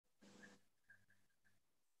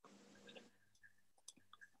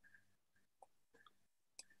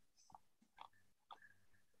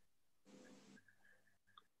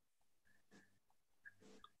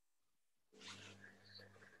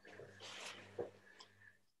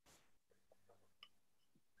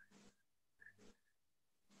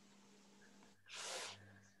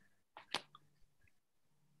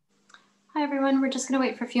everyone. We're just going to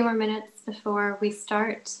wait for a few more minutes before we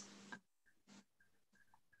start.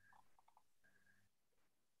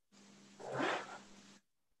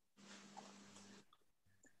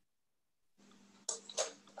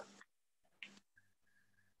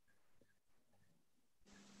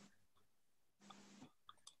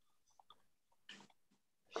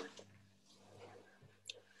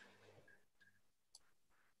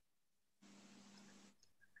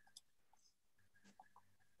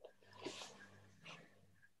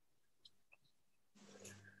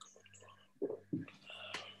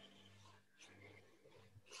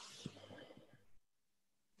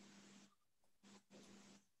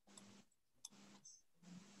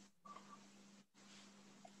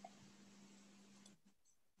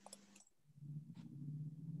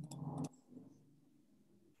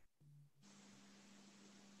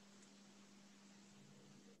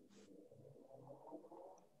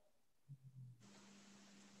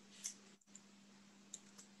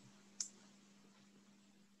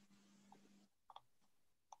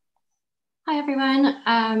 Hi, everyone.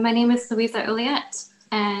 My name is Louisa Uliette,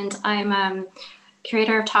 and I'm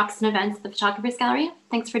curator of talks and events at the Photographers Gallery.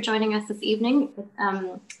 Thanks for joining us this evening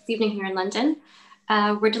here in London.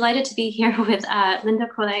 We're delighted to be here with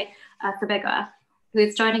Lindokuhle Sobekwa, who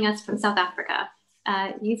is joining us from South Africa.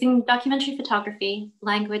 Using documentary photography,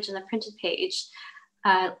 language, and the printed page,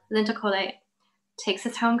 Lindokuhle takes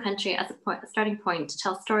his home country as a starting point to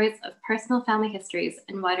tell stories of personal family histories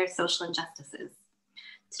and wider social injustices.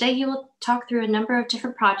 Today, he will talk through a number of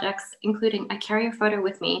different projects, including I Carry Your Photo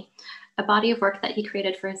With Me, a body of work that he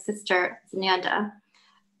created for his sister, Zinyanda,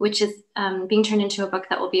 which is being turned into a book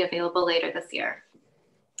that will be available later this year.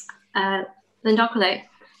 Lindokuhle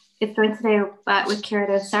is joined today with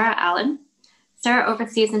curator Sarah Allen. Sarah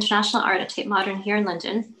oversees international art at Tate Modern here in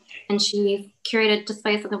London, and she curated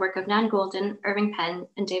displays of the work of Nan Goldin, Irving Penn,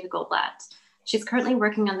 and David Goldblatt. She's currently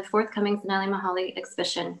working on the forthcoming Zanele Mahali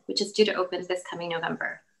exhibition, which is due to open this coming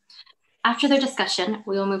November. After their discussion,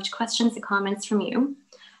 we will move to questions and comments from you.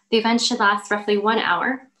 The event should last roughly 1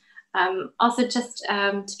 hour. Also, just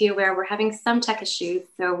to be aware, we're having some tech issues,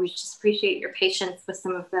 so we just appreciate your patience with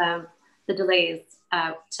some of the delays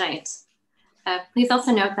tonight. Please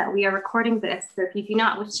also note that we are recording this, so if you do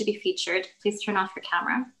not wish to be featured, please turn off your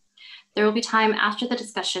camera. There will be time after the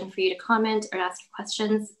discussion for you to comment or ask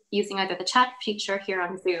questions using either the chat feature here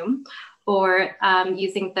on Zoom or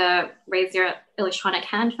using the raise your electronic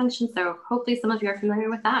hand function. So hopefully some of you are familiar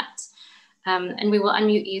with that. And we will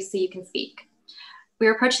unmute you so you can speak. We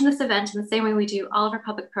are approaching this event in the same way we do all of our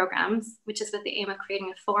public programs, which is with the aim of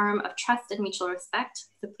creating a forum of trust and mutual respect.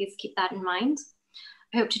 So please keep that in mind.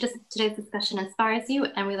 I hope today's discussion inspires you,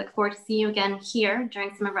 and we look forward to seeing you again here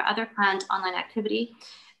during some of our other planned online activity,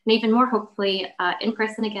 and even more hopefully in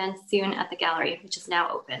person again soon at the gallery, which is now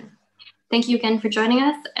open. Thank you again for joining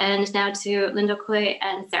us, and now to Lindokuhle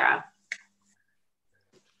and Sarah.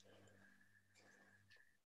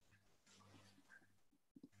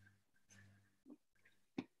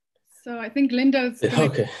 So I think Lindo's going to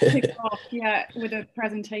Okay. kick off, with a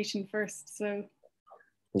presentation first. So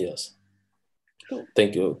Yes. Cool.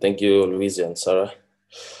 Thank you, Louisa and Sarah.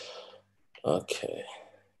 Okay.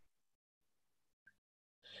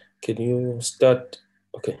 Can you start?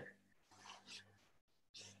 Okay.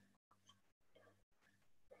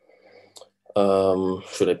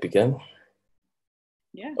 Should I begin?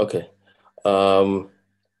 Yeah. Okay.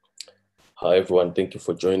 Hi everyone, thank you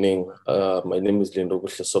for joining. My name is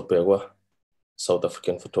Lindokuhle Sobekwa, South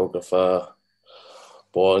African photographer,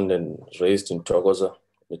 born and raised in Thokoza,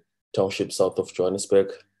 a township south of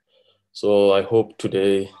Johannesburg. So I hope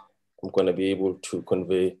today I'm going to be able to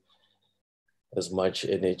convey as much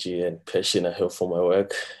energy and passion I have for my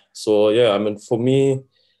work. So yeah, I mean, for me,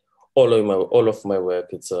 all of my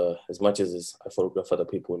work, it's as much as I photograph other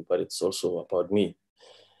people, but it's also about me.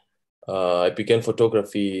 I began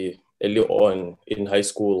photography early on in high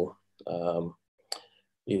school, and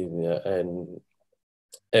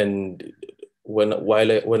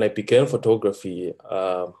when I began photography,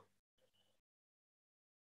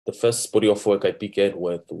 the first body of work I began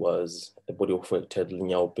with was a body of work titled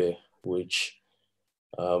Nyaupe, which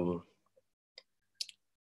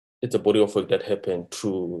it's a body of work that happened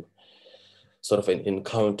through sort of an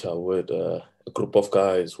encounter with a group of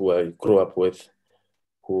guys who I grew up with,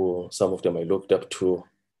 who some of them I looked up to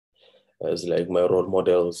as like my role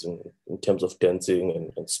models in terms of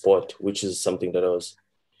dancing and sport, which is something that I was,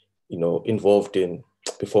 involved in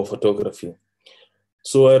before photography.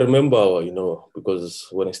 So I remember, because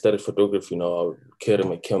when I started photography, I would carry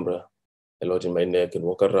my camera a lot in my neck and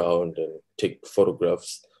walk around and take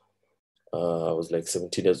photographs. I was like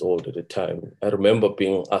 17 years old at the time. I remember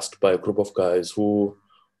being asked by a group of guys who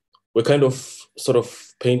were kind of sort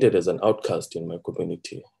of painted as an outcast in my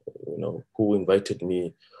community, who invited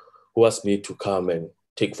me, who asked me to come and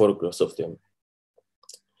take photographs of them.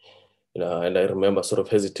 And I remember sort of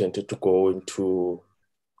hesitated to go into,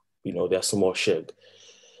 their small shed.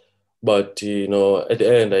 But, at the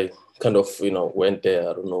end, I kind of, went there.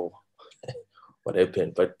 I don't know what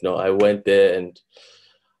happened, but, I went there, and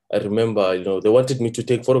I remember, they wanted me to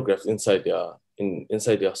take photographs inside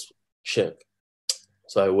their shed.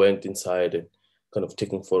 So I went inside and kind of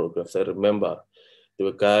taking photographs. I remember there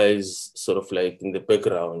were guys sort of like in the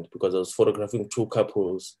background because I was photographing two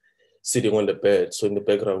couples sitting on the bed. So in the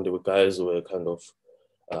background, there were guys who were kind of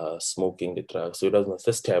smoking the drug. So it was my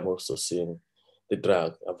first time also seeing the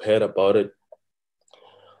drug. I've heard about it.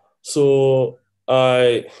 So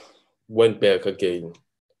I went back again,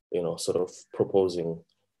 sort of proposing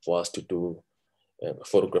for us to do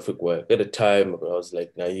photographic work. At the time, I was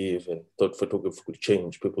like naive and thought photography could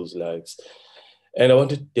change people's lives. And I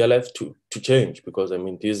wanted their life to change because, I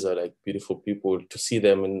mean, these are like beautiful people. To see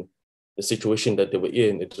them in the situation that they were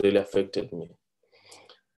in, it really affected me.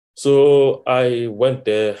 So I went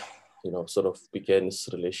there, sort of began this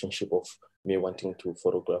relationship of me wanting to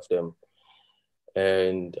photograph them.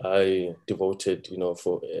 And I devoted,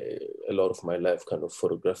 for a lot of my life kind of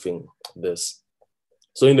photographing this.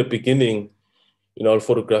 So in the beginning, I'll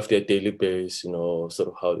photograph their daily base, sort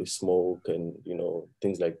of how they smoke and,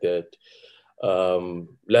 things like that.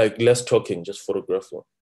 Like less talking, just photographing,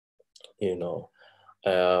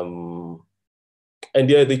 and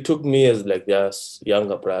yeah, they took me as like their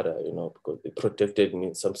younger brother, because they protected me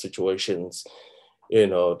in some situations.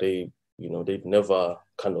 They've never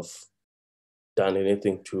kind of done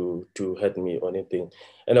anything to hurt me or anything.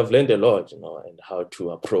 And I've learned a lot, and how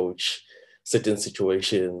to approach certain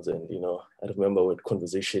situations. And, I remember with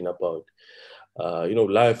conversation about,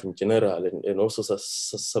 life in general and also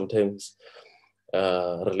sometimes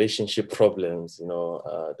relationship problems,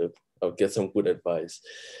 I'll get some good advice.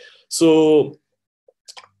 So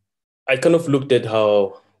I kind of looked at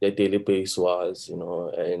how their daily base was,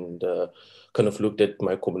 and kind of looked at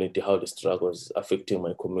my community, how this drug was affecting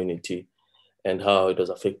my community and how it was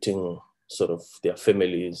affecting sort of their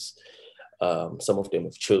families. Some of them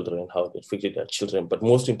have children, how it affected their children, but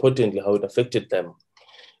most importantly, how it affected them,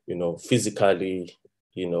 physically,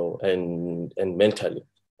 and mentally.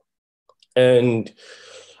 And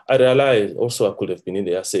I realized also I could have been in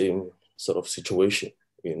the same sort of situation,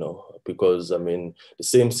 because I mean,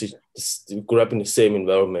 we grew up in the same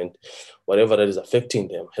environment. Whatever that is affecting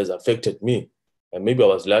them has affected me. And maybe I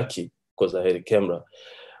was lucky because I had a camera,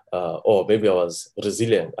 or maybe I was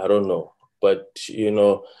resilient. I don't know. But,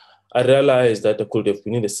 I realized that I could have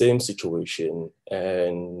been in the same situation.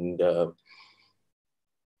 And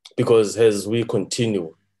because as we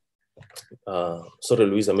continue, sorry,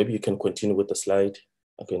 Louisa, maybe you can continue with the slide.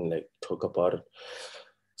 I can like talk about it.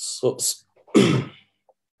 So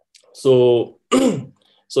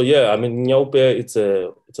so yeah, I mean, nyaupe, it's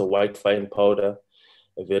a white fine powder,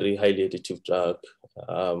 a very highly additive drug.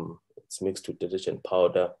 It's mixed with detergent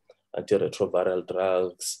powder, antiretroviral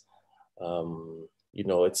drugs.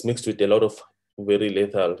 It's mixed with a lot of very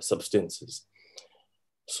lethal substances.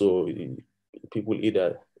 So people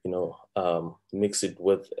either, mix it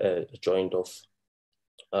with a joint of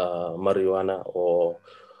marijuana, or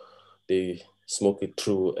they smoke it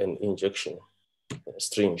through an injection, a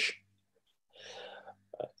syringe.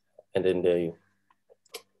 And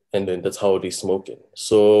then that's how they smoke it.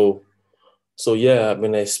 So yeah, I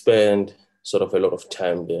mean, I spent sort of a lot of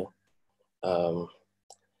time there.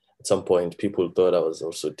 At some point, people thought I was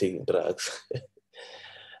also taking drugs.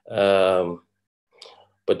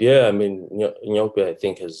 But yeah, I mean, nyaupe, I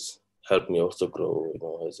think, has helped me also grow,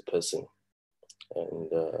 as a person.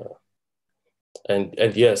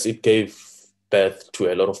 And yes, it gave birth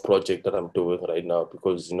to a lot of projects that I'm doing right now,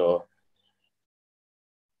 because,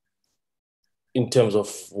 in terms of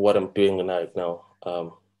what I'm doing right now,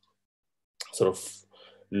 sort of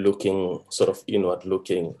looking sort of inward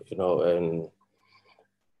looking,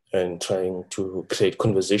 and trying to create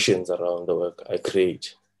conversations around the work I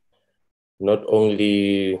create, not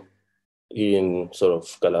only in sort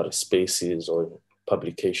of gallery spaces or in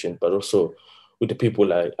publication, but also with the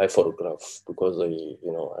people I photograph, because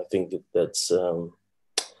I think that's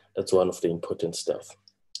one of the important stuff.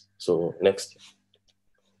 So next.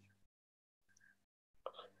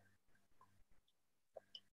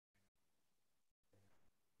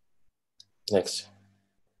 Next.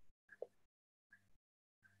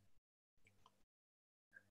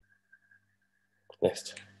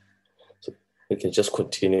 Next. So we can just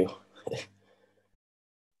continue.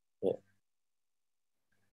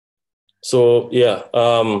 So yeah,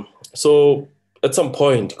 so at some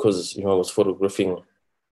point, because I was photographing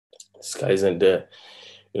these guys, and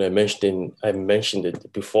I mentioned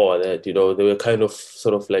it before that they were kind of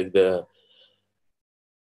sort of like the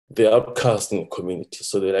outcast in the community.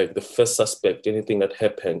 So they're like the first suspect. Anything that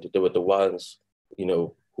happened, they were the ones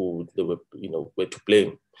who they were were to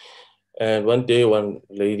blame. And one day, one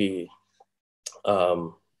lady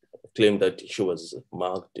claimed that she was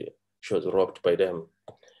mugged, she was robbed by them.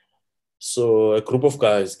 So a group of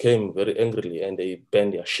guys came very angrily and they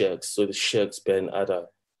banned their shacks. So the shacks banned other,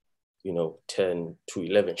 10 to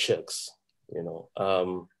 11 shacks,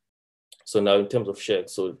 So now in terms of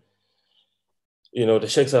shacks, so, the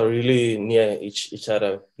shacks are really near each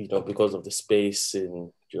other, because of the space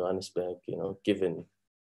in Johannesburg, given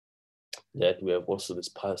that we have also this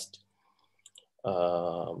past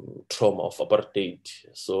trauma of apartheid.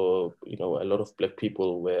 So, a lot of Black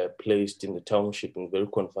people were placed in the township in very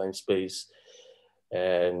confined space.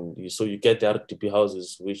 And so you get the RDP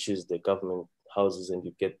houses, which is the government houses, and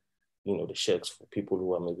you get, the shacks for people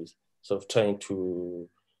who are maybe sort of trying to,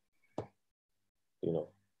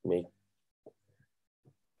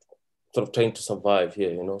 trying to survive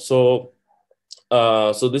here, So,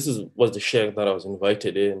 so this was the shack that I was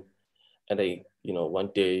invited in, and I, one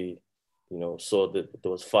day, saw that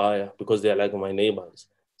there was fire because they're like my neighbors.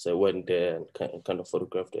 So I went there and kind of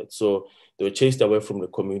photographed it. So they were chased away from the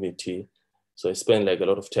community. So I spent like a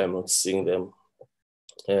lot of time not seeing them,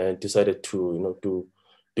 and decided to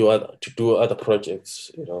do other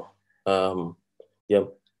projects. Yeah.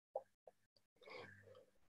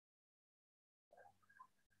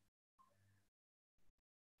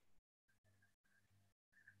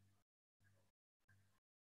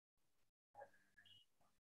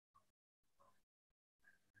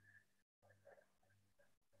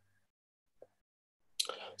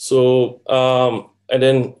 So and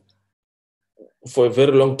then for a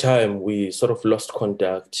very long time we sort of lost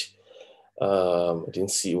contact. I didn't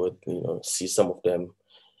see some of them,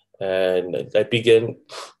 and I began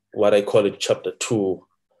what I call it chapter 2,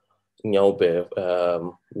 Nyaube,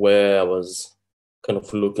 where I was kind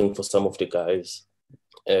of looking for some of the guys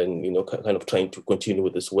and, kind of trying to continue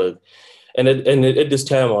with this work. And at this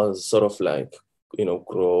time, I was sort of like,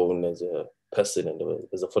 grown as a person and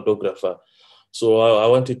as a photographer. So I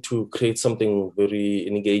wanted to create something very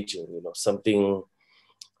engaging, something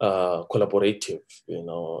collaborative,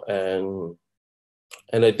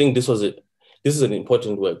 and I think this is an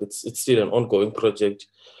important work. It's still an ongoing project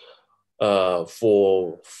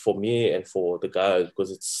for me and for the guys,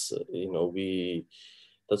 because it's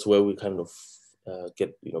that's where we kind of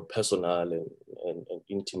get personal and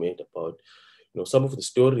intimate about some of the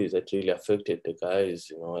stories that really affected the guys,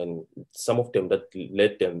 and some of them that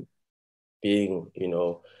led them being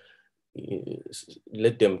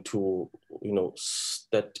led them to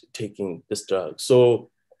start taking this drug. So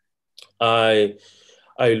I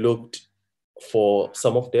looked for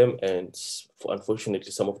some of them, and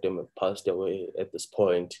unfortunately some of them have passed away at this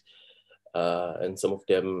point, and some of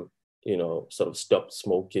them sort of stopped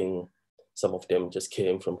smoking. Some of them just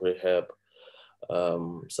came from rehab.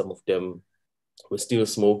 Some of them were still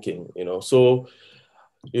smoking, so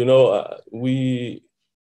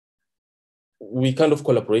we kind of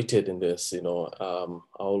collaborated in this.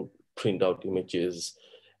 I'll print out images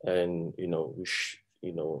and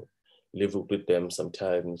live with them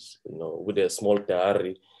sometimes, with a small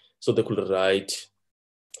diary, so they could write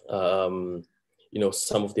some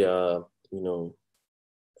of their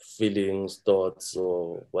feelings, thoughts,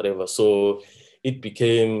 or whatever. So it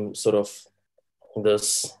became sort of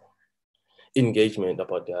this engagement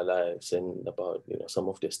about their lives and about some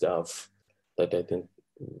of the stuff that I think,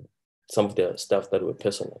 some of the stuff that were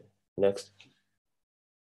personal. Next.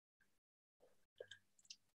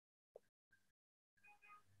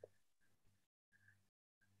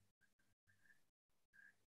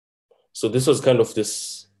 So this was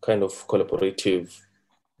this kind of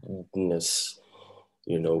collaborativeness.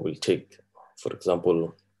 We'll take, for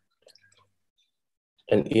example,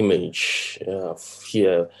 an image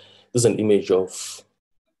here. This is an image of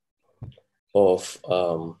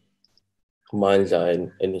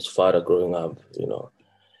Mandla and his father growing up,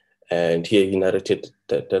 and here he narrated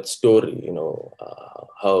that story,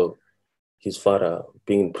 how his father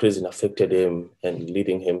being in prison affected him and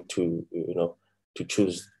leading him to, to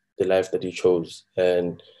choose the life that he chose,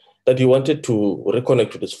 and that he wanted to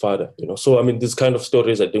reconnect with his father, So, I mean, these kind of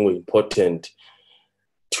stories I think were important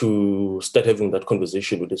to start having that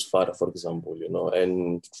conversation with his father, for example,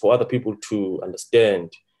 and for other people to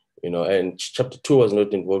understand, and chapter 2 was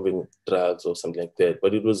not involving drugs or something like that,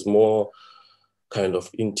 but it was more kind of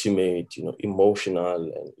intimate,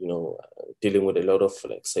 emotional, and, dealing with a lot of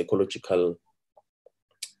like psychological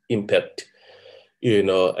impact,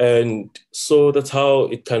 and so that's how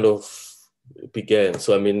it kind of began.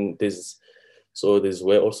 So, I mean, there's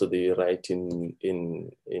where also they write in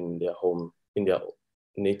their in their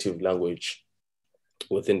native language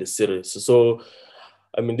within the series. So,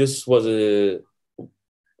 I mean, this was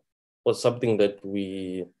something that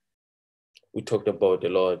we talked about a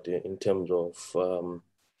lot in terms of,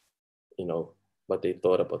 what they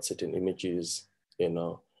thought about certain images,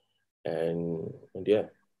 and yeah,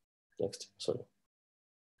 next, sorry.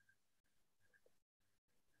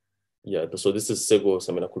 Yeah, so this is Segos.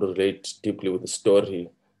 I mean, I could relate deeply with the story.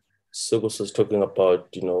 Segos was talking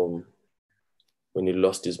about, when he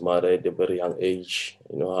lost his mother at a very young age,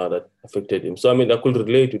 how that affected him. So, I mean, I could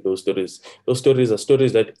relate to those stories. Those stories are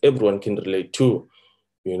stories that everyone can relate to,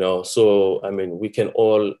 So, I mean, we can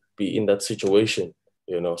all be in that situation,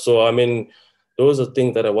 So, I mean, those are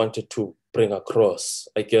things that I wanted to bring across,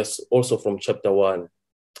 I guess, also from chapter 1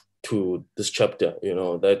 to this chapter,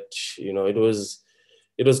 that,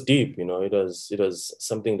 it was deep, it was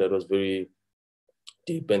something that was very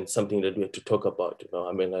deep and something that we had to talk about,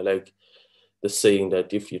 I mean, I like the saying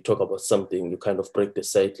that if you talk about something, you kind of break the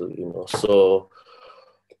cycle, So,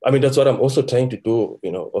 I mean, that's what I'm also trying to do,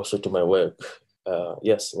 also to my work.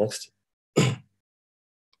 Yes, next.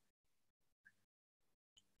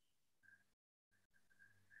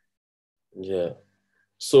 Yeah.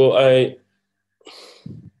 So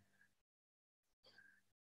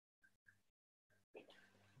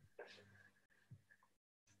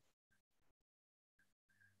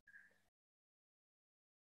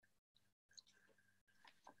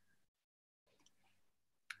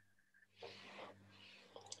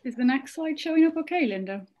Is the next slide showing up okay,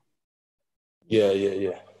 Lindo?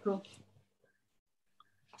 Yeah. Cool.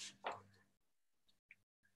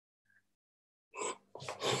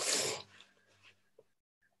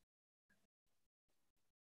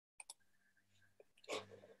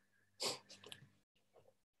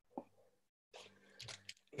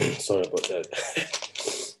 Sorry about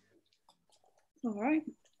that. All right.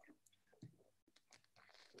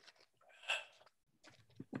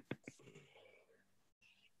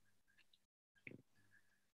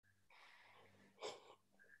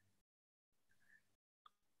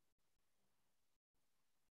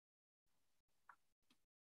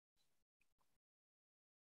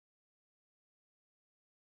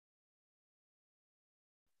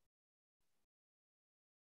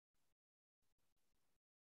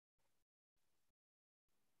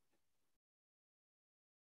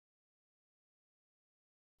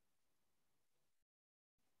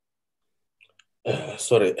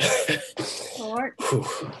 Sorry. All right.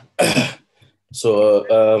 So,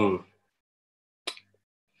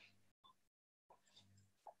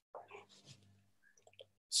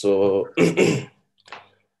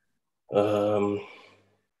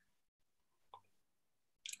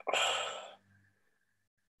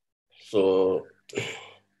 so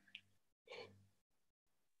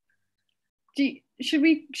should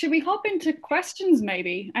we hop into questions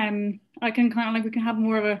maybe? I can kind of like, we can have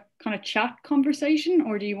more of a kind of chat conversation,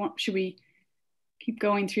 or should we keep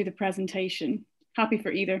going through the presentation? Happy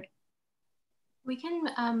for either. We can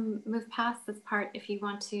move past this part if you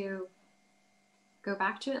want to go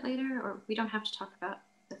back to it later, or we don't have to talk about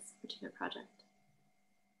this particular project.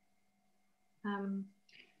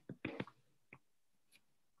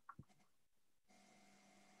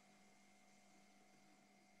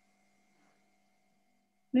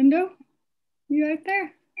 Lindo, you out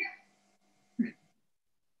there?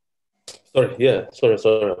 sorry, yeah, sorry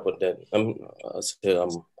about that. I'm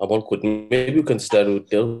all good. Maybe we can start with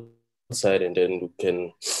the side and then we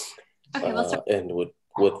can end with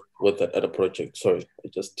that other project. Sorry, I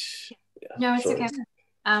just no, it's okay.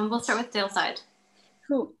 We'll start with Dale's side.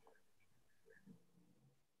 Cool.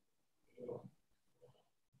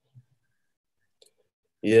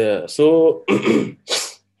 Yeah, so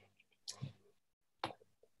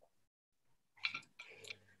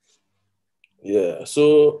yeah,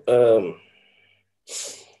 so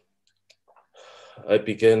I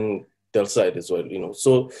began Dale's side as well,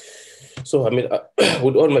 So I mean,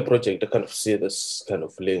 with all my project, I kind of see this kind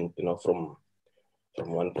of link, from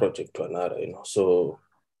one project to another, So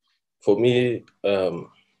for me,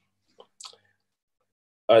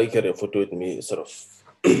 I carry a photo with me, sort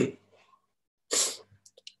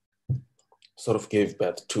of gave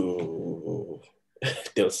birth to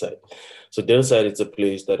Delside. So Delside is a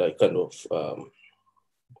place that I kind of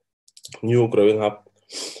knew growing up,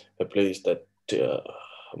 a place that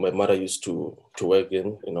my mother used to work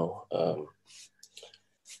in,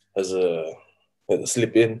 as a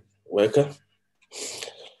sleep-in worker.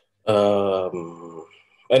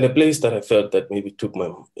 And a place that I felt that maybe took my,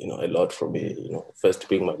 a lot from me, first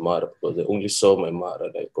being my mother, because I only saw my mother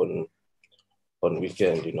like on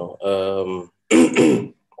weekend,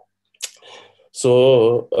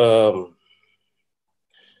 So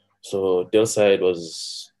Delside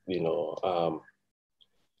was,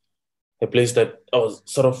 a place that I was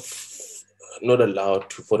sort of not allowed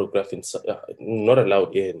to photograph inside, not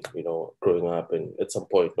allowed in, growing up, and at some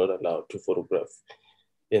point not allowed to photograph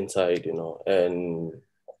inside,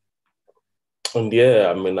 and yeah,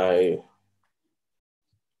 I mean, I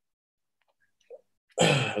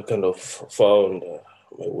kind of found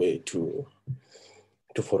my way to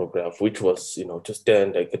photograph, which was, to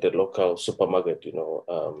stand like at a local supermarket,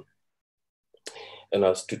 and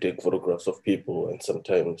asked to take photographs of people, and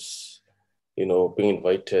sometimes, being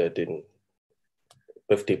invited in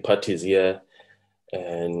birthday parties here,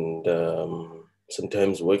 and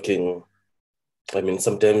sometimes working. I mean,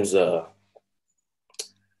 sometimes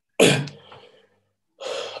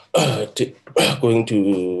going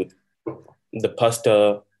to the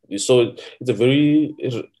pastor. So it's a very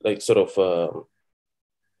like sort of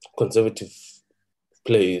conservative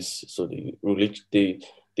place. So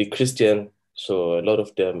the Christian. So a lot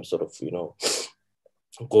of them sort of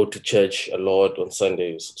go to church a lot on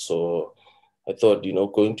Sundays. So I thought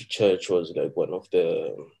going to church was like one of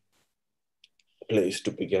the place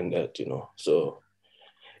to begin that. So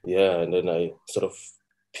yeah, and then I sort of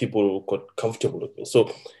people got comfortable with me.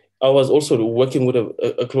 So I was also working with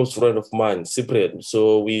a close friend of mine, Cyprian.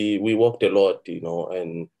 So we walked a lot,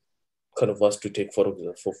 and kind of asked to take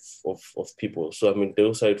photographs of people. So I mean,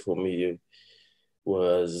 the side for me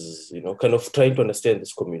was, kind of trying to understand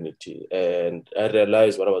this community. And I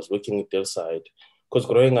realized when I was working with their side, because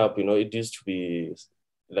growing up, it used to be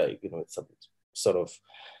like, some sort of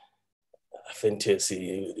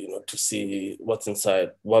fantasy, to see what's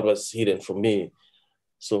inside, what was hidden from me.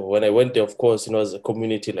 So when I went there, of course, as a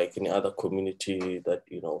community, like any other community that,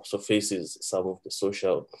 so faces some of the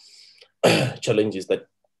social challenges that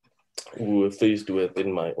we were faced with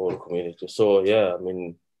in my own community. So yeah, I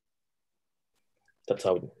mean, that's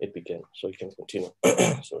how it began. So you can continue.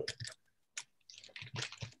 Sorry.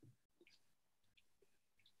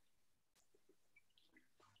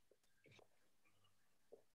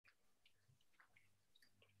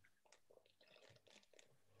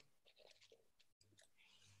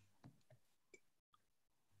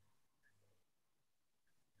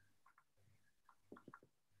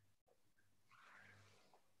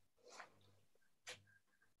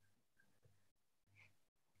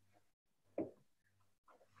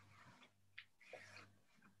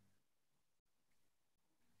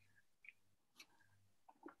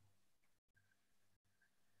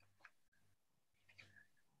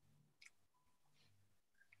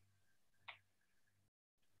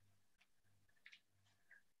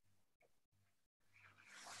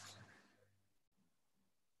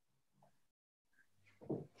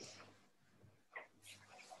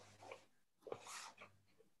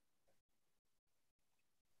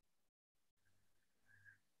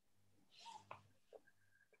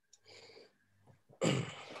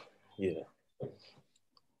 Yeah.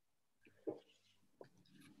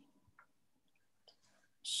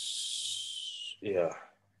 Yeah.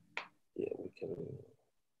 Yeah, we can.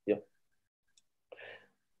 Yeah.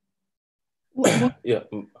 Yeah.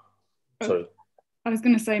 Sorry. I was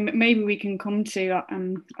going to say maybe we can come to.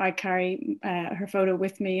 I carry her photo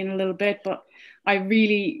with me in a little bit, but I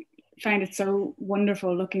really found it so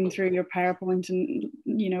wonderful looking through your PowerPoint and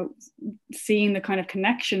seeing the kind of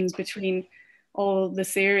connections between all the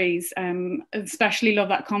series. Especially love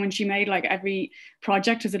that comment you made. Like every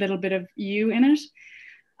project has a little bit of you in it,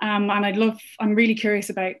 and I'm really curious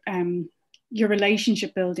about your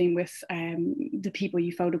relationship building with the people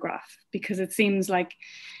you photograph, because it seems like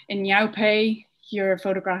in Yaupé you're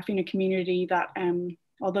photographing a community that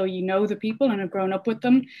although you know the people and have grown up with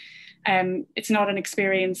them, it's not an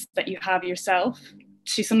experience that you have yourself,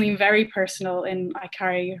 to something very personal. And I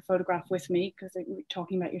carry your photograph with me because we're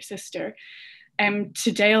talking about your sister,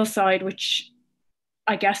 to Daleside, which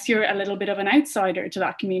I guess you're a little bit of an outsider to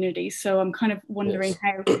that community. So I'm kind of wondering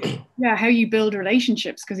how you build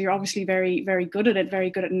relationships, because you're obviously very, very good at it, very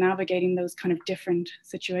good at navigating those kind of different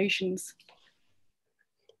situations.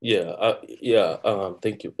 Yeah,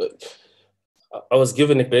 thank you. I was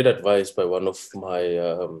given a great advice by one of my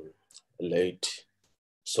late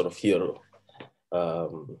sort of hero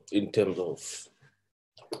in terms of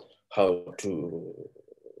how to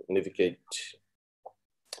navigate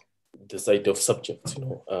the side of subjects,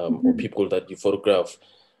 or people that you photograph.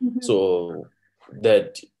 So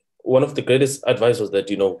that one of the greatest advice was that,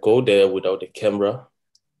 go there without a camera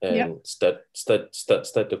and start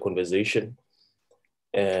the conversation,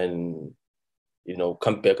 and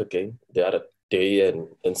come back again the other day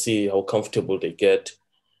and see how comfortable they get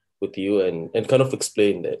with you, and kind of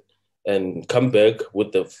explain that, and come back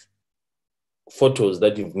with the photos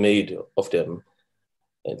that you've made of them,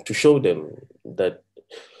 and to show them that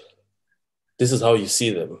this is how you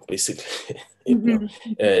see them, basically.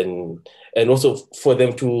 And also for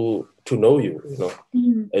them to know you,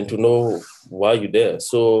 and to know why you're there.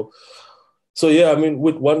 So yeah, I mean,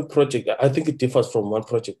 with one project, I think it differs from one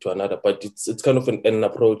project to another, but it's kind of an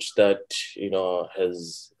approach that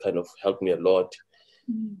has kind of helped me a lot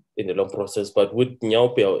in the long process. But with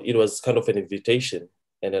Nyaopia, it was kind of an invitation,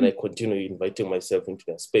 and then I continue inviting myself into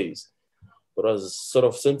that space. But I was sort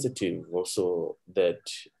of sensitive also that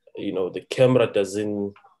the camera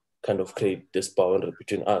doesn't kind of create this boundary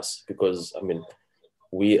between us, because I mean,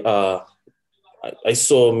 I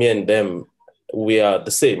saw me and them, we are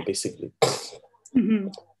the same, basically.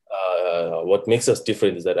 What makes us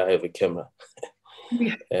different is that I have a camera.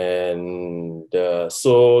 And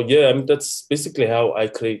so, yeah, I mean, that's basically how I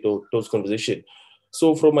create those conversations.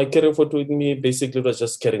 So from my carrying photo with me, basically it was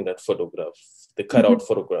just carrying that photograph, the cutout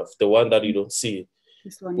photograph, the one that you don't see,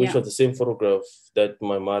 which was the same photograph that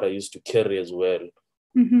my mother used to carry as well.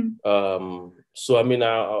 So, I mean,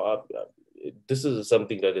 this is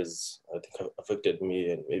something that is, I think, affected me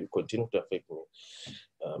and maybe continue to affect me.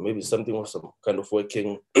 Maybe something was some kind of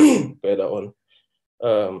working better on.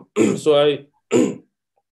 So I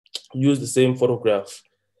use the same photograph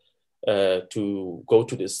to go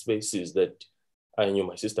to the spaces that I knew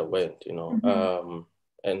my sister went,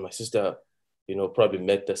 and my sister, probably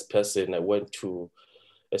met this person. I went to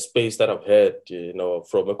a space that I've heard,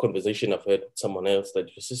 from a conversation I've heard with someone else, that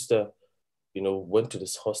your sister, went to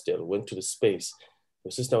this hostel, went to the space.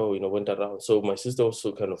 Your sister, went around. So my sister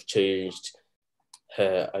also kind of changed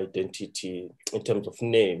her identity in terms of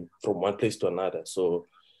name from one place to another. So,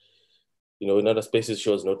 in other spaces, she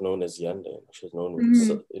was not known as Yanda. She was known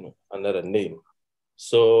with, another name.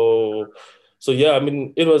 So yeah, I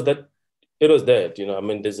mean, it was that, I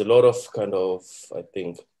mean, there's a lot of kind of, I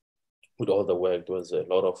think, with all the work, there was a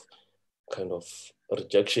lot of kind of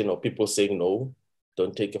rejection, or people saying, no,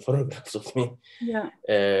 don't take a photographs of me. Yeah.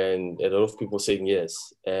 And a lot of people saying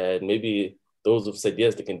yes. And maybe those who've said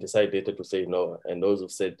yes, they can decide later to say no. And those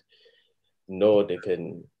who've said no, they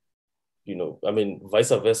can, I mean,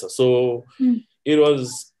 vice versa. So it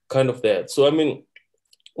was kind of that. So, I mean,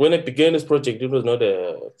 when I began this project, it was not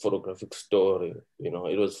a photographic story,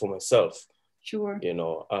 it was for myself. Sure.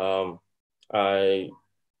 I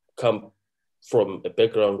come from a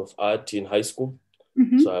background of art in high school.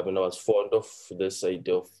 So I mean, I was fond of this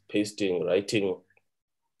idea of pasting, writing.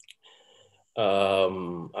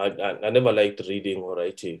 I never liked reading or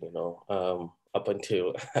writing, up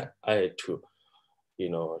until I had to,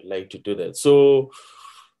 like to do that. So,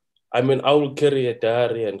 I mean, I will carry a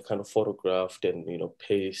diary and kind of photograph and,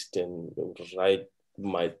 paste and write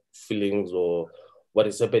my feelings or what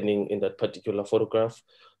is happening in that particular photograph.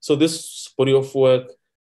 So this body of work,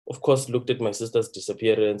 of course, looked at my sister's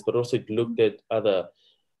disappearance, but also it looked at other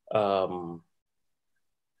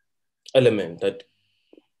element that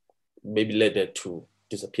maybe led her to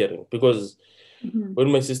disappearing. Because when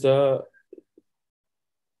my sister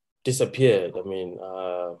disappeared, I mean,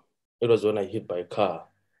 it was when I hit by a car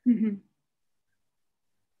in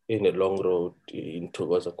a long road in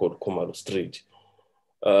Togoza called Kumalo Street.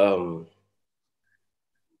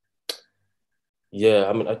 Yeah,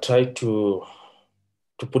 I mean, I tried to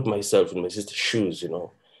put myself in my sister's shoes,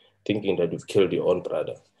 thinking that you've killed your own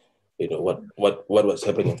brother. What was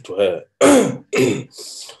happening to her.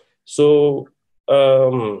 So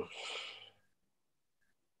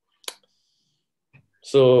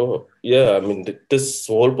yeah, I mean, this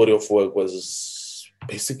whole body of work was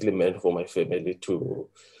basically meant for my family to,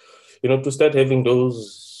 to start having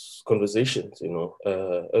those conversations,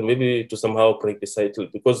 and maybe to somehow break the cycle,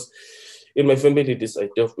 because in my family, this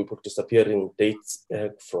idea of people disappearing dates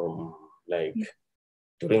back from like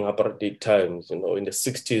during apartheid times. In the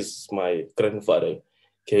 60s, my grandfather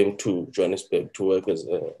came to Johannesburg to work as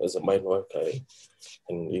a mine worker,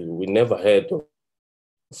 and we never heard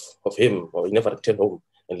of him, or he never returned home.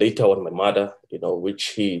 And later on, my mother, which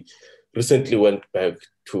he recently went back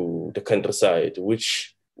to the countryside,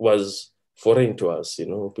 which was foreign to us,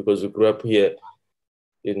 because we grew up here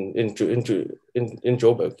in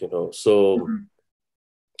Joburg, so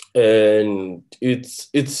and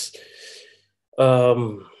it's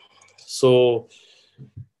so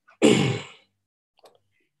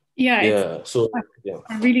Yeah. So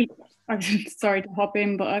I really, I'm sorry to hop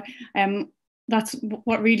in, but that's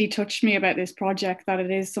what really touched me about this project, that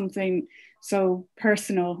it is something so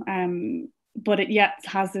personal, but it yet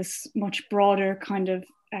has this much broader kind of,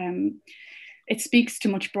 it speaks to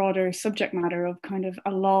much broader subject matter of kind of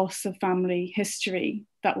a loss of family history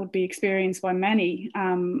that would be experienced by many.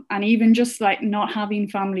 And even just like not having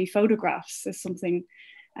family photographs is something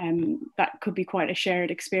that could be quite a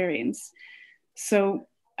shared experience. So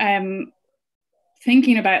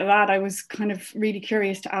thinking about that, I was kind of really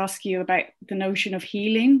curious to ask you about the notion of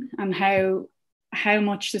healing and how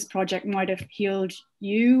much this project might have healed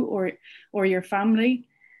you or your family.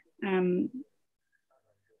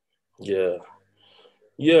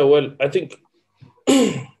 Well, I think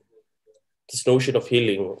this notion of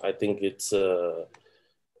healing, I think it's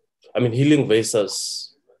healing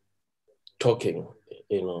versus talking,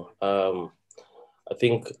 I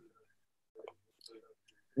think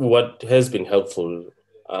what has been helpful,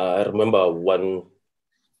 I remember one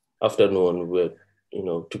afternoon we were,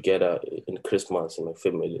 together in Christmas in my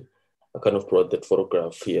family. I kind of brought that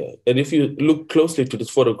photograph here. And if you look closely to this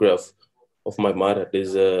photograph of my mother,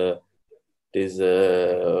 there's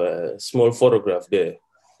a small photograph there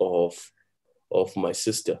of my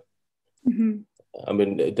sister. Mm-hmm.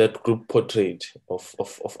 That group portrait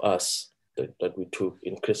of us that we took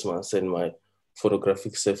in Christmas, and my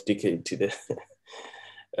photographic certificate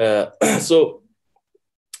there. So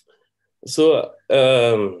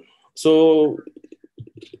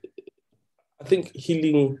I think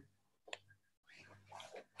healing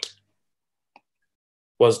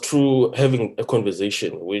was through having a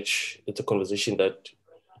conversation, which it's a conversation that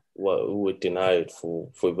we were denied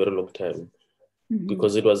for a very long time,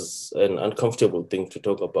 because it was an uncomfortable thing to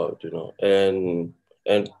talk about, and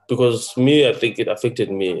because I think it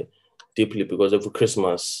affected me deeply, because every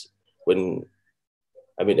Christmas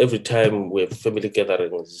every time we have family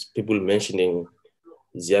gatherings, people mentioning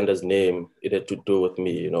Zianda's name, it had to do with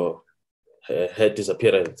me, her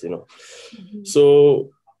disappearance, Mm-hmm.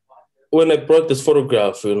 So when I brought this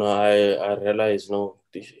photograph, I realized,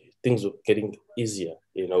 things were getting easier.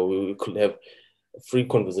 We could have a free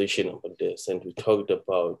conversation about this, and we talked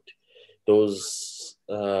about those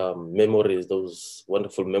memories, those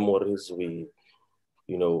wonderful memories we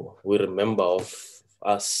remember of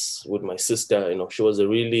us with my sister. She was a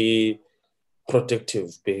really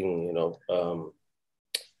protective being.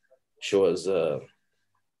 She was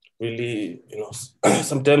really,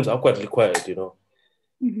 sometimes awkwardly quiet.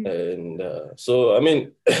 Mm-hmm. And so,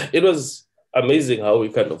 it was amazing how we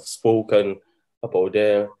kind of spoken about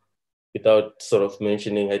her without sort of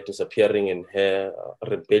mentioning her disappearing and her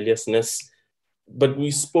rebelliousness. But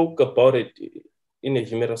we spoke about it in a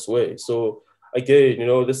humorous way. So again,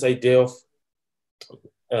 this idea of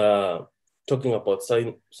talking about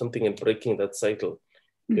something and breaking that cycle,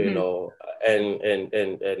 and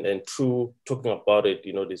through talking about it,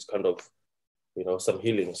 this kind of, some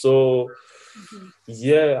healing. So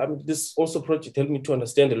this also project helped me to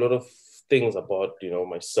understand a lot of things about,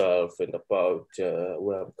 myself, and about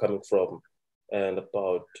where I'm coming from, and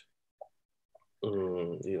about,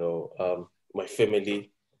 my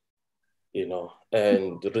family,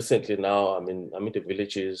 and recently now I'm in the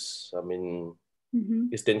villages. I'm in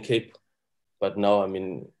Eastern Cape, but now I'm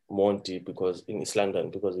in Monty, because in East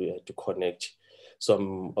London, because we had to connect. So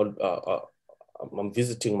I'm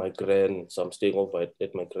visiting my grand, so I'm staying over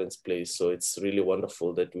at my grand's place. So it's really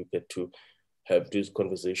wonderful that we get to have these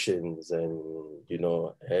conversations, and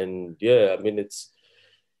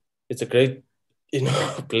it's a great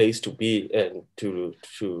place to be, and to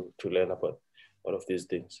learn about all of these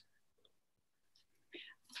things.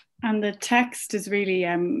 And the text is really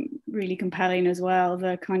really compelling as well.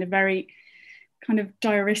 The kind of very kind of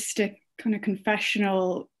diaristic, kind of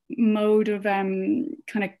confessional mode of kind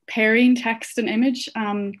of pairing text and image.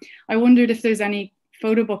 I wondered if there's any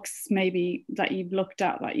photo books maybe that you've looked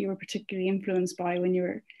at that you were particularly influenced by when you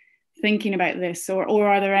were thinking about this, or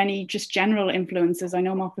are there any just general influences? I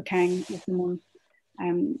know Mapakang is the one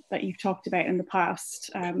that you've talked about in the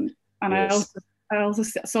past, and yes. I also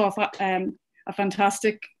saw a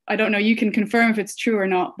fantastic, I don't know, you can confirm if it's true or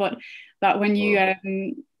not, but that when you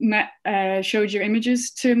showed your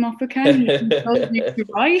images to Mapakang, he told you to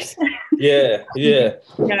write. Yeah.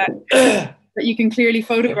 That you can clearly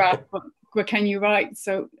photograph, but can you write?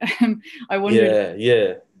 So I wondered.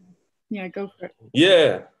 Yeah, go for it.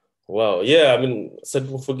 Yeah. Wow. Yeah.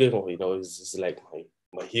 Sadhu Fugemo, is like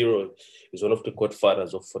my hero. He's one of the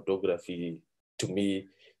godfathers of photography to me.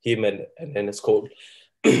 Him and it's called.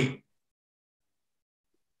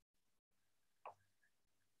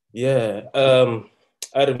 Yeah.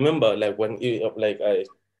 I remember when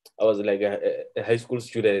I was like a high school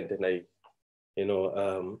student, and I,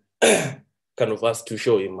 kind of asked to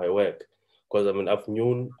show him my work, because I mean I've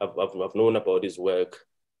known about his work,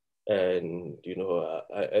 and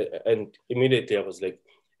and immediately I was like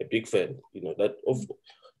a big fan.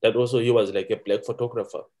 That also he was like a black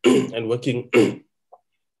photographer and working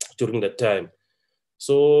during that time.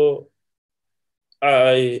 So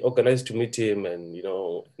I organized to meet him, and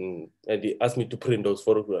and he asked me to print those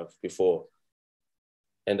photographs before.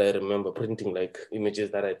 And I remember printing like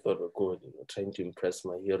images that I thought were good, trying to impress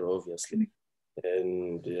my hero, obviously.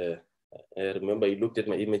 And I remember he looked at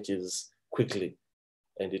my images quickly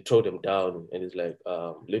and he threw them down, and he's like,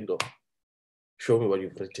 Lindo, show me what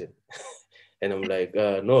you've written. And I'm like,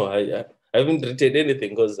 no, I haven't written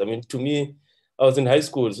anything, because I mean, to me, I was in high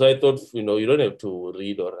school, so I thought, you don't have to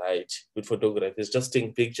read or write with photography. It's just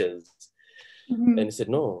taking pictures. And he said,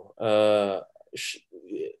 no, are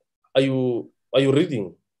you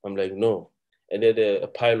reading? I'm like, no. And he had a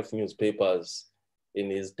pile of newspapers in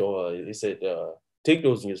his door. He said, take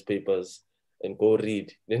those newspapers and go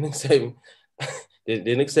read. The next time,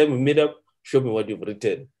 the next time we meet up, show me what you've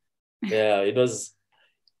written. Yeah, it was,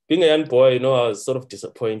 being a young boy, I was sort of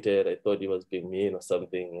disappointed. I thought he was being mean or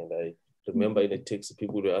something. And I remember in the text,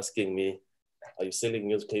 people were asking me, are you selling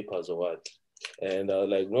newspapers or what? And I was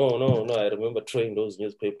like, no. I remember throwing those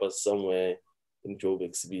newspapers somewhere in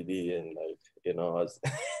Joburg CBD, and I didn't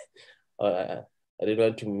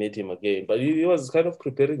want to meet him again. But he was kind of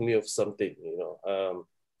preparing me of something,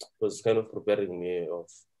 was kind of preparing me of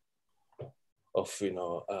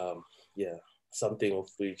something of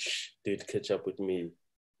which did catch up with me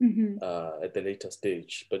at the later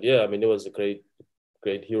stage. But yeah, I mean, it was a great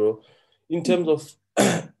hero. In terms of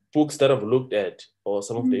books that I've looked at, or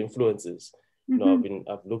some of the influences,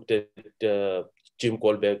 I've looked at Jim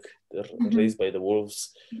Goldberg, Raised by the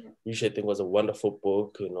Wolves, which I think was a wonderful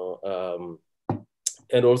book,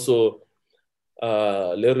 and also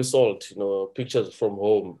Larry Salt, Pictures from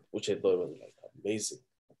Home, which I thought was like amazing,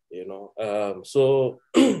 so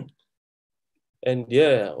and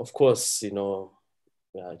yeah, of course,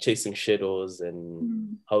 Chasing Shadows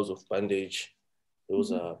and House of Bandage.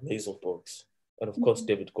 Those are amazing books. And of course,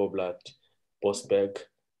 David Goldblatt, Bossberg,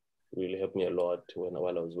 really helped me a lot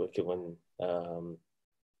while I was working on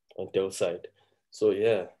Dellside. So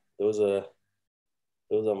yeah, those are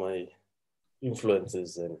my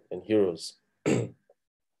influences and heroes.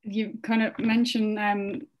 You kind of mentioned,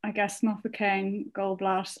 I guess, Mofokeng,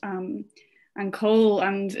 Goldblatt, and Cole,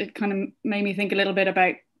 and it kind of made me think a little bit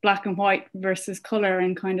about black and white versus color,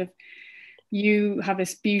 and kind of you have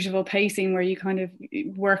this beautiful pacing where you kind of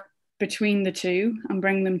work between the two and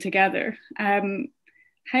bring them together.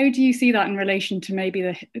 How do you see that in relation to maybe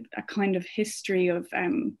a kind of history of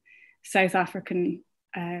South African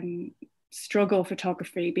struggle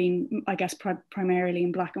photography being, I guess, primarily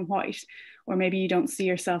in black and white, or maybe you don't see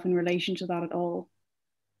yourself in relation to that at all?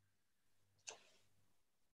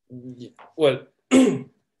 Well,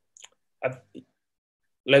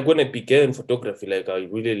 like when I began photography, like I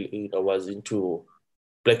really was into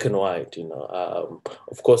black and white.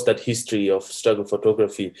 Of course, that history of struggle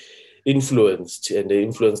photography influenced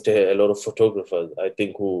a lot of photographers, I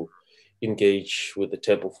think, who engage with the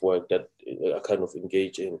type of work that I kind of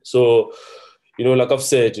engage in. So, like I've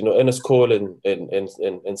said, Ernest Cole and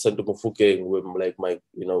Santo Mofokeng were like my,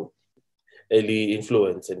 early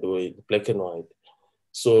influence, and they were black and white.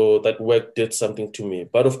 So that work did something to me.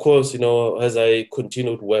 But of course, as I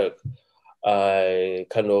continued work, I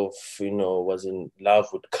kind of, was in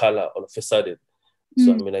love with color all of a sudden.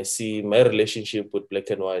 So, I mean, I see my relationship with black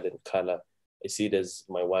and white and color, I see it as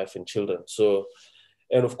my wife and children. So,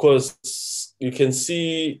 and of course, you can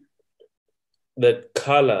see that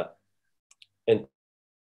color and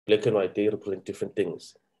black and white, they represent different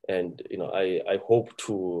things. And, I hope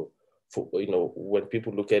when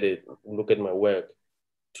people look at my work,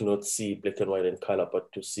 to not see black and white and color, but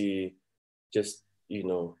to see just,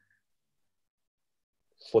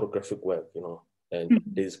 photographic work, and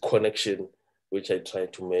there's connection, which I try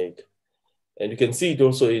to make. And you can see it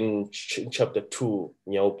also in chapter 2,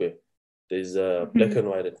 Nyaupe. There's black and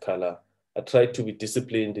white and color. I tried to be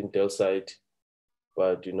disciplined in Dellside,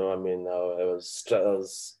 but, I was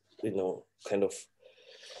kind of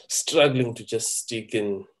struggling to just stick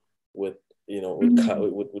in with,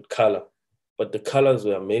 with color. But the colors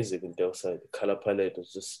were amazing in Dellside. The color palette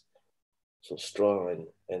was just so strong,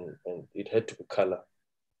 and it had to be color.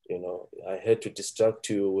 I had to distract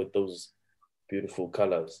you with those beautiful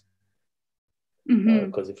colors.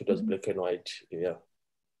 Because if it was black and white, yeah.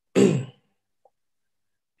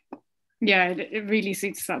 Yeah, it really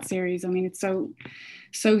suits that series. I mean, it's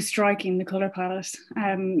so striking, the color palette.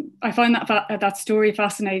 I find that story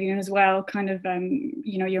fascinating as well. Kind of,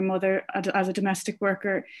 you know, your mother as a domestic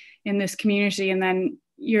worker in this community, and then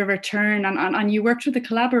your return, and you worked with a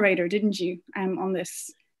collaborator, didn't you? On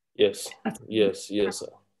this. Yes, yes.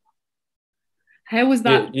 How was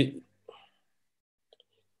that?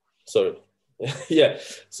 Sorry. Yeah.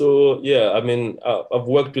 So yeah, I mean, I've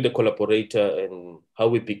worked with a collaborator, and how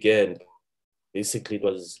we began, basically, it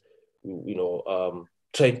was, you know,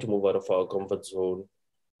 trying to move out of our comfort zone.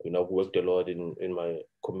 You know, I've worked a lot in my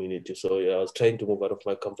community, so yeah, I was trying to move out of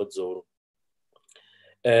my comfort zone,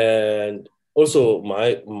 and also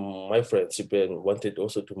my friend Cyprian wanted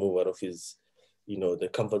also to move out of his, you know, the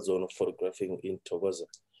comfort zone of photographing in Thokoza.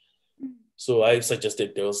 So I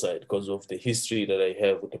suggested Delside because of the history that I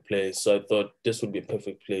have with the place. So I thought this would be a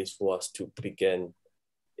perfect place for us to begin,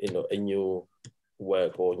 you know, a new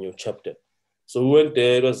work or a new chapter. So we went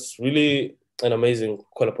there. It was really an amazing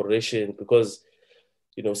collaboration because,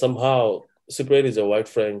 you know, somehow Cyprian is a white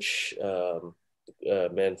French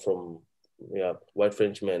man from, white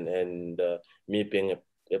French man, and me being a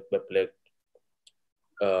black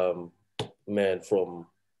man from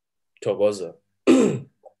Thokoza.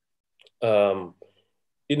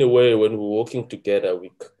 In a way, when we were working together,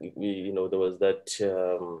 we you know, there was that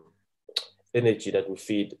energy that we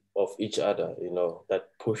feed off each other, you know, that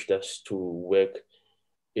pushed us to work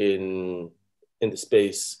in the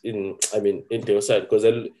space in the outside. Because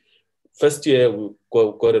first year we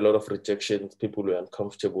got a lot of rejections. People were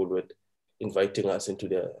uncomfortable with inviting us into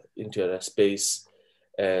their space,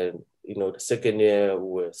 and you know, the second year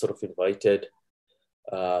we were sort of invited.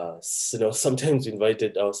 You know, sometimes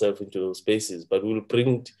invited ourselves into those spaces, but we'll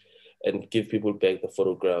bring and give people back the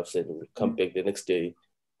photographs, and we'll come back the next day.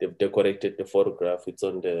 They've decorated the photograph. It's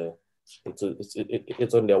on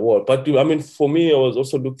it's on their wall. But I mean, for me, I was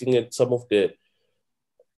also looking at some of the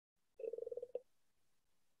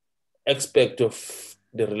aspect of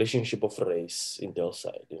the relationship of race in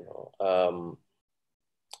Delside, you know,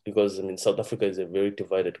 because I mean, South Africa is a very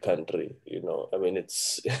divided country. You know, I mean,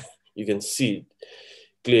 it's you can see it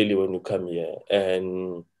clearly when you come here,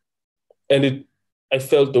 and I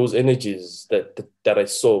felt those energies that I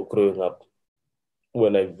saw growing up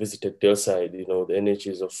when I visited Delside. You know, the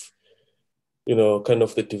energies of, you know, kind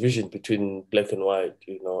of the division between black and white.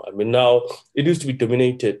 You know, I mean, now it used to be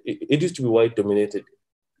dominated. It used to be white dominated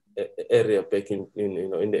area back in you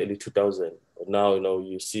know, in the early 2000s. But now, you know,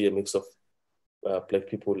 you see a mix of black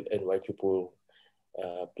people and white people.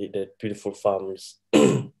 The beautiful farms.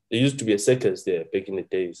 There used to be a circus there back in the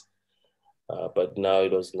days. But now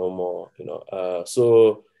it was no more, you know.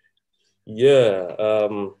 So yeah,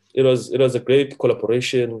 it was a great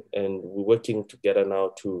collaboration, and we're working together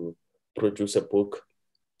now to produce a book,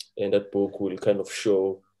 and that book will kind of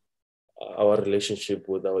show our relationship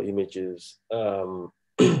with our images,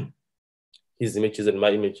 his images and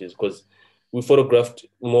my images, because we photographed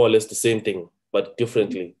more or less the same thing but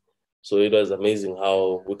differently. So it was amazing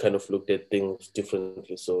how we kind of looked at things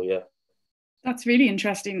differently. So yeah. That's really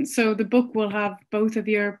interesting. So the book will have both of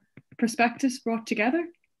your perspectives brought together?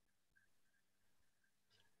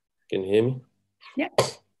 Can you hear me? Yeah.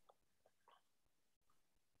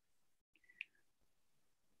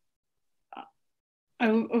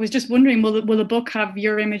 I was just wondering, will the book have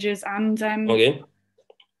your images and Okay.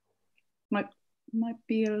 Might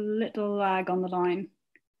be a little lag on the line.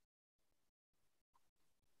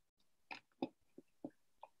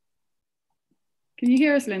 Can you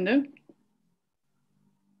hear us, Lindo?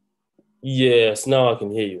 Yes, now I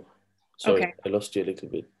can hear you. Sorry, okay. I lost you a little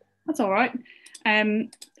bit. That's all right.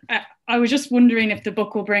 I was just wondering if the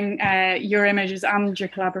book will bring your images and your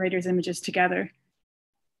collaborators' images together.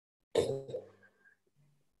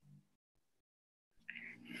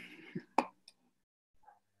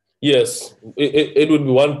 Yes, it would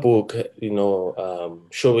be one book, you know,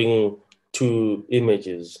 showing two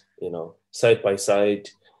images, you know, side by side,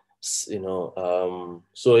 you know.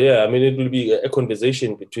 So yeah, I mean, it will be a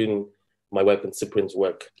conversation between my work and Cyprian's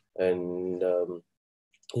work, and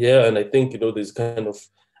yeah, and I think, you know, there's kind of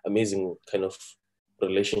amazing kind of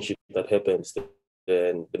relationship that happens,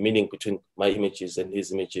 and the meaning between my images and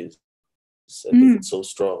his images, I think it's so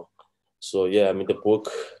strong. So yeah, I mean, the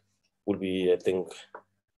book would be, I think,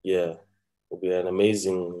 yeah, would be an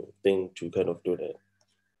amazing thing to kind of do that.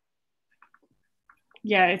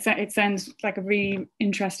 Yeah, it sounds like a really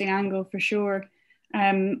interesting angle for sure.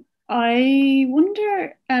 I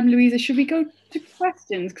wonder, Louisa, should we go to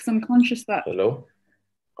questions? Because I'm conscious that... Hello?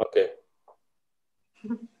 Okay.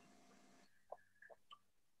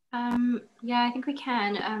 Yeah, I think we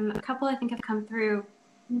can. A couple I think have come through.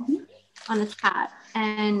 on the chat,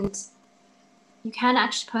 and you can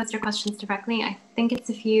actually pose your questions directly. I think it's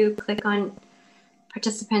if you click on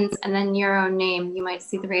participants and then your own name, you might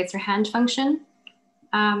see the raise your hand function.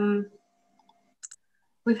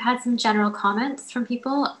 We've had some general comments from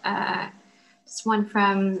people. Just one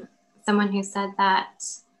from someone who said that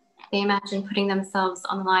they imagine putting themselves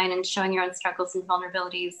on the line and showing your own struggles and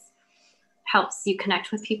vulnerabilities helps you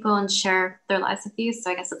connect with people and share their lives with you. So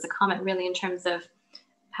I guess it's a comment really in terms of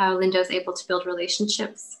how Lindo is able to build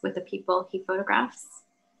relationships with the people he photographs.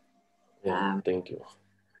 Yeah, thank you.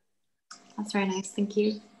 That's very nice, thank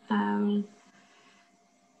you.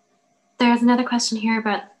 There's another question here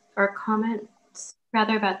about, or comment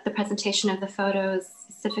rather, about the presentation of the photos,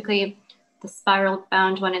 specifically the spiral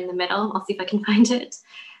bound one in the middle. I'll see if I can find it.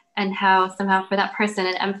 And how somehow for that person,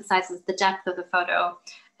 it emphasizes the depth of the photo.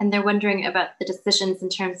 And they're wondering about the decisions in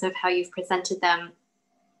terms of how you've presented them.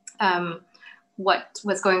 What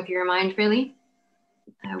was going through your mind really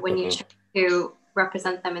when you chose to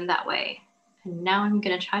represent them in that way? And now I'm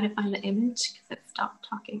going to try to find the image because it stopped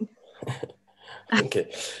talking.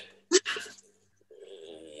 Okay.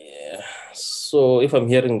 Yeah. So if I'm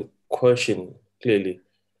hearing the question clearly,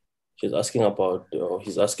 he's asking about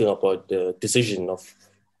the decision of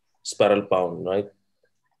spiral bound, right?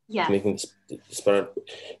 Yeah. Making the spiral.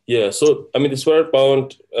 Yeah. So I mean, the spiral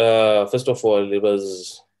bound. First of all, it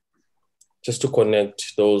was just to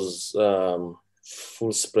connect those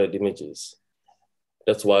full spread images.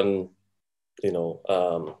 That's one,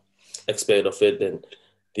 aspect of it. And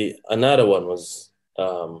another one was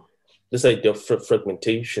this idea of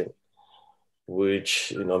fragmentation,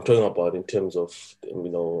 which I'm talking about in terms of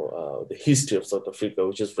the history of South Africa,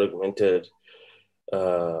 which is fragmented,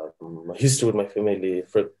 my history with my family,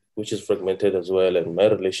 which is fragmented as well, and my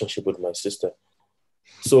relationship with my sister.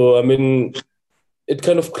 So I mean, it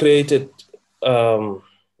kind of created,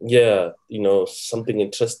 something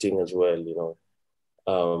interesting as well.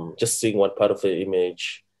 Just seeing one part of the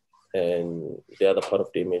image and the other part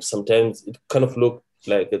of the image. Sometimes it kind of looked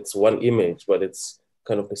like it's one image, but it's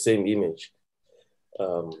kind of the same image.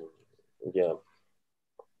 Yeah.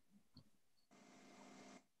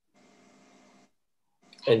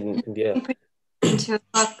 And yeah. Into a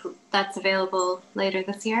book that's available later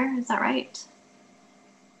this year, is that right?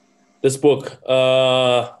 This book, this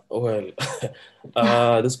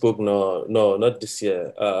book, no, not this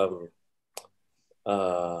year.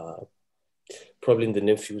 Probably in the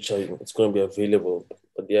near future, it's going to be available.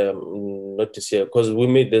 But yeah, not this year, because we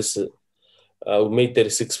made this. We made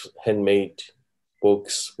 36 handmade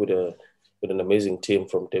books with an amazing team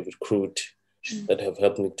from David Crute that have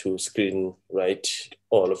helped me to screen write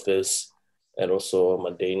all of this, and also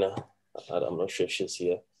Madena. I'm not sure if she's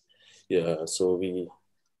here. Yeah, so we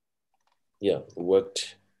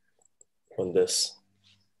worked on this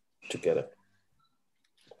together.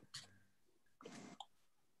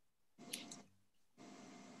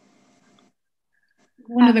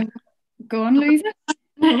 Go on, Louisa.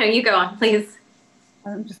 No, you go on, please.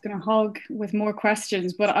 I'm just going to hog with more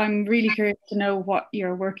questions, but I'm really curious to know what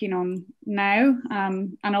you're working on now,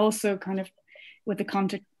 and also kind of with the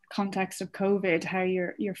context of COVID, how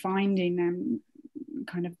you're finding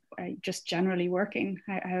kind of just generally working,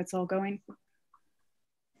 how it's all going.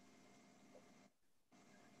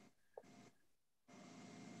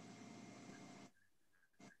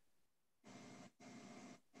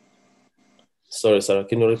 Sorry, Sarah,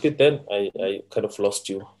 can you repeat that? I kind of lost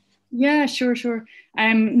you. Yeah, sure.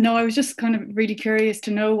 No, I was just kind of really curious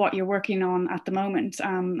to know what you're working on at the moment,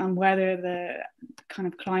 and whether the kind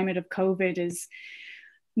of climate of COVID is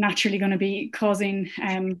naturally going to be causing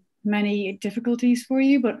many difficulties for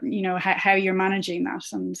you, but how you're managing that,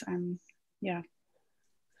 and yeah.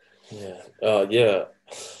 Yeah.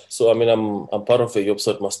 So I mean, I'm part of a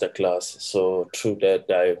Yopsot masterclass. So through that,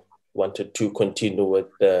 I wanted to continue with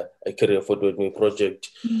the A Career Forward With Me project.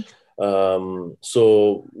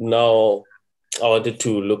 So now I wanted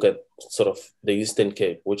to look at sort of the Eastern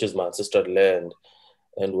Cape, which is my ancestral land,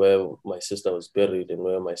 and where my sister was buried and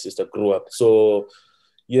where my sister grew up. So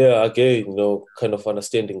yeah, again, kind of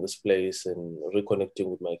understanding this place and reconnecting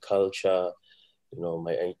with my culture,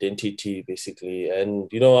 my identity basically. And,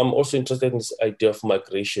 I'm also interested in this idea of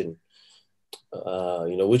migration,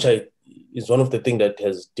 which is one of the things that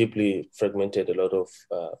has deeply fragmented a lot of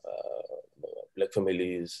Black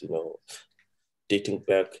families, dating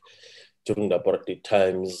back during the apartheid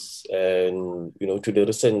times and, to the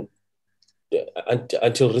recent,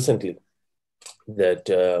 until recently, that,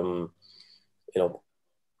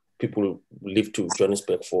 people leave to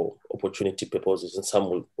Johannesburg for opportunity purposes, and some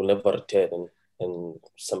will never return, and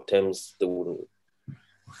sometimes they will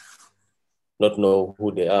not know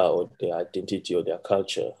who they are or their identity or their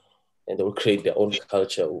culture, and they will create their own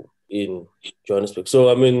culture in Johannesburg. So,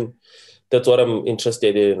 I mean, that's what I'm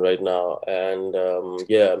interested in right now. And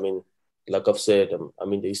yeah, I mean, like I've said,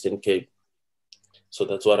 I'm in the Eastern Cape. So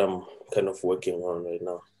that's what I'm kind of working on right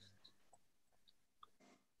now.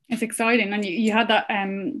 It's exciting. And you had that,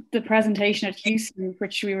 the presentation at Houston,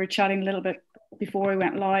 which we were chatting a little bit before we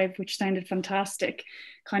went live, which sounded fantastic,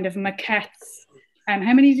 kind of maquettes.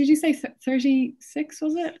 How many did you say? 36,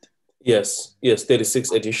 was it? Yes,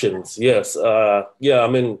 36 editions. Yes. Yeah, I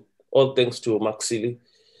mean, all thanks to Mark Seeley,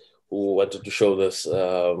 who wanted to show this.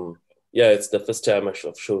 Yeah, it's the first time I've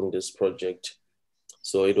shown this project.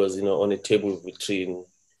 So it was, on a table vitrine.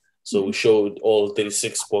 So we showed all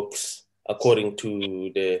 36 books according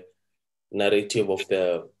to the narrative of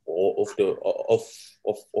the whole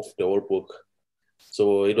book.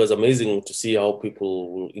 So it was amazing to see how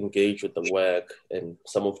people will engage with the work, and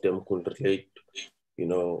some of them could relate,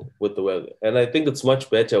 with the work. And I think it's much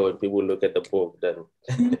better when people look at the book than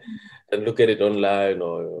than look at it online,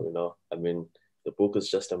 or I mean, the book is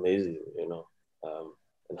just amazing,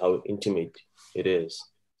 and how intimate it is.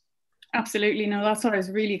 Absolutely. No, that's what I was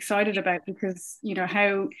really excited about, because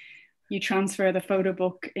how you transfer the photo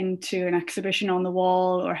book into an exhibition on the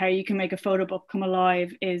wall, or how you can make a photo book come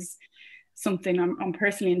alive, is something I'm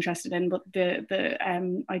personally interested in. But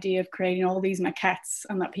the idea of creating all these maquettes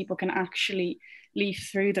and that people can actually leaf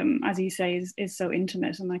through them, as you say, is so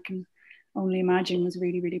intimate, and I can only imagine was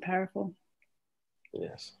really, really powerful.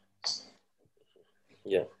 Yes.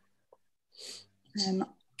 Yeah.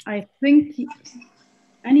 I think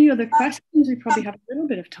any other questions? We probably have a little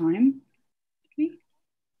bit of time.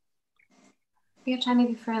 We have time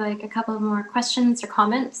maybe for like a couple more questions or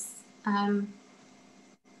comments.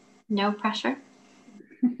 No pressure.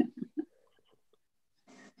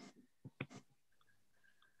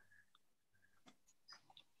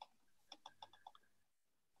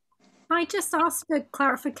 I just asked a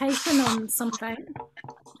clarification on something.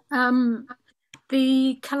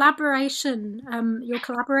 The collaboration, your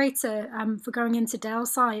collaborator for going into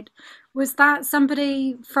Daleside, was that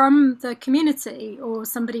somebody from the community or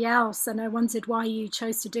somebody else? And I wondered why you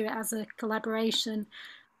chose to do it as a collaboration.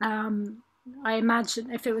 I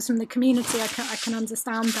imagine if it was from the community, I can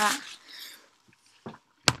understand that.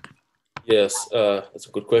 Yes, that's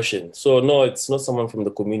a good question. So no, it's not someone from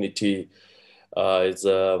the community. It's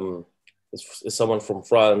someone from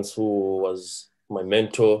France who was my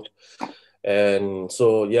mentor. And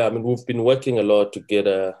so, yeah, I mean, we've been working a lot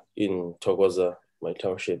together in Thokoza, my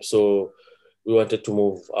township. So we wanted to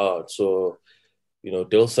move out. So,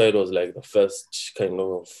 Daleside was like the first kind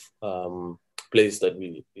of place that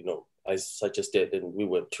we, I suggested and we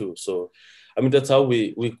went to. So, I mean, that's how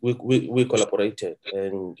we collaborated.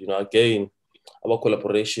 And, again, our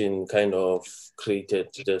collaboration kind of created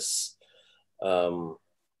this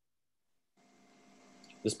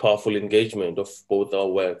this powerful engagement of both our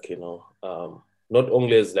work, not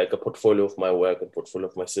only as like a portfolio of my work and portfolio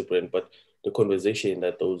of my sibling, but the conversation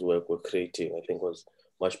that those work were creating, I think was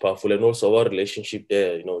much powerful. And also our relationship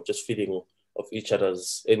there, just feeding of each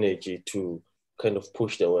other's energy to kind of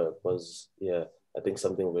push the work was, yeah, I think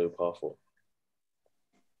something very powerful.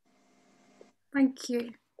 Thank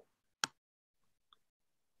you.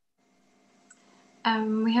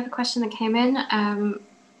 We have a question that came in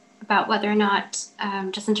about whether or not,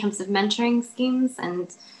 just in terms of mentoring schemes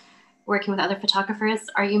and working with other photographers,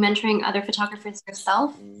 are you mentoring other photographers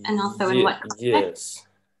yourself? And also in what context? Yes.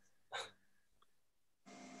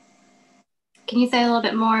 Can you say a little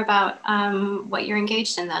bit more about what you're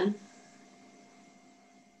engaged in then?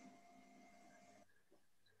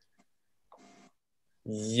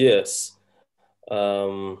 Yes.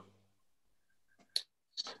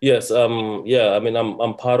 Yes. Yeah. I mean,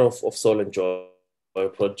 I'm part of Soul and Joy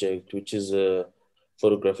project, which is a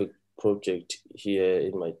photographic project here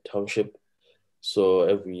in my township. So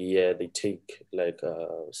every year they take like a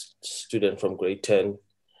student from grade 10,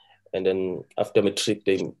 and then after matric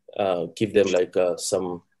they give them like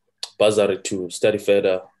some bursary to study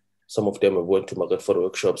further. Some of them have went to market for a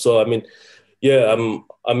workshop. So I mean, yeah,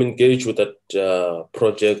 I'm engaged with that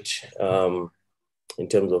project in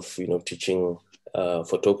terms of teaching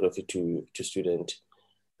photography to students.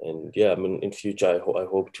 And yeah, I mean, in future, I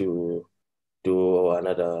hope to do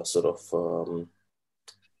another sort of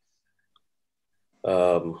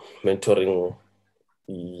mentoring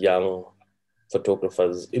young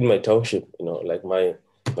photographers in my township, like my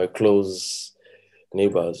close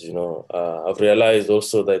neighbors. I've realized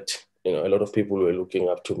also that, a lot of people were looking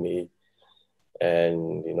up to me,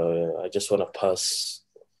 and, I just want to pass,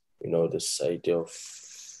 this idea of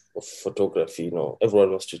of photography. You know,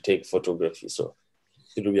 everyone wants to take photography, so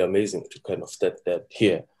it will be amazing to kind of start that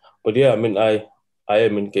here. But yeah, I mean, I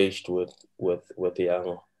am engaged with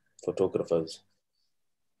young photographers.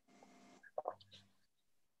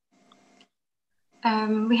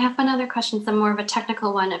 We have another question, some more of a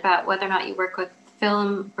technical one about whether or not you work with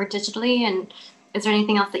film or digitally, and is there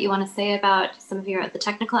anything else that you want to say about some of the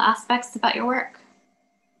technical aspects about your work?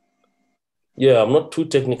 Yeah, I'm not too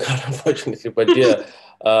technical, unfortunately, but yeah,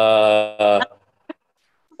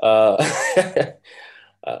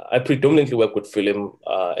 I predominantly work with film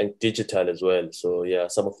and digital as well. So yeah,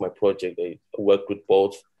 some of my projects I work with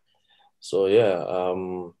both. So yeah,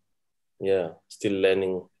 still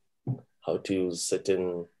learning how to use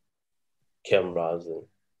certain cameras and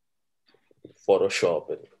Photoshop,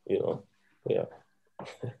 and yeah.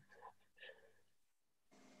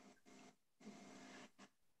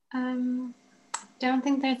 Don't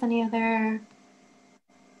think there's any other.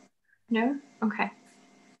 No? Okay.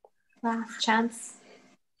 Last chance.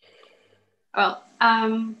 Well,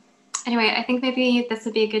 anyway, I think maybe this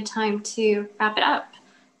would be a good time to wrap it up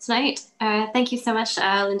tonight. Thank you so much,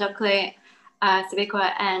 Lindokuhle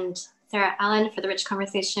Sobekwa and Sarah Allen, for the rich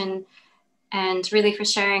conversation and really for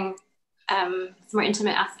sharing some more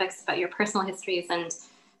intimate aspects about your personal histories. And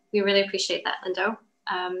we really appreciate that, Lindo.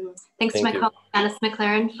 Thanks to my colleague, Janice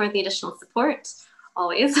McLaren, for the additional support,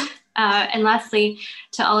 always. And lastly,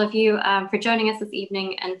 to all of you for joining us this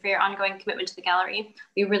evening and for your ongoing commitment to the gallery.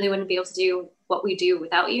 We really wouldn't be able to do what we do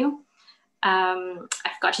without you. I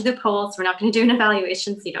forgot to do the polls. We're not going to do an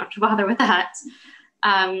evaluation, so you don't have to bother with that.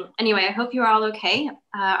 Anyway, I hope you're all okay.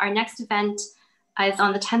 Our next event is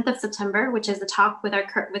on the 10th of September, which is a talk with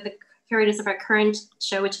the curators of our current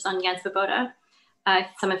show, which is on Jan Svoboda. If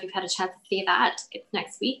some of you have had a chance to see that, it's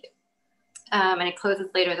next week. And it closes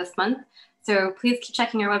later this month. So please keep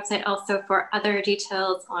checking our website also for other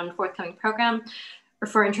details on forthcoming program or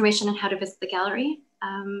for information on how to visit the gallery.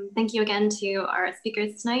 Thank you again to our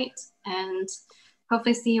speakers tonight, and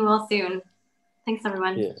hopefully see you all soon. Thanks,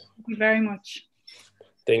 everyone. Yeah. Thank you very much.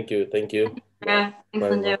 Thank you. Yeah, thanks,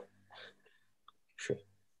 Linda. Sure.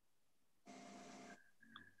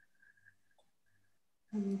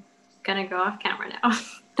 I'm gonna go off camera now.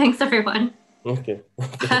 Thanks, everyone. Okay.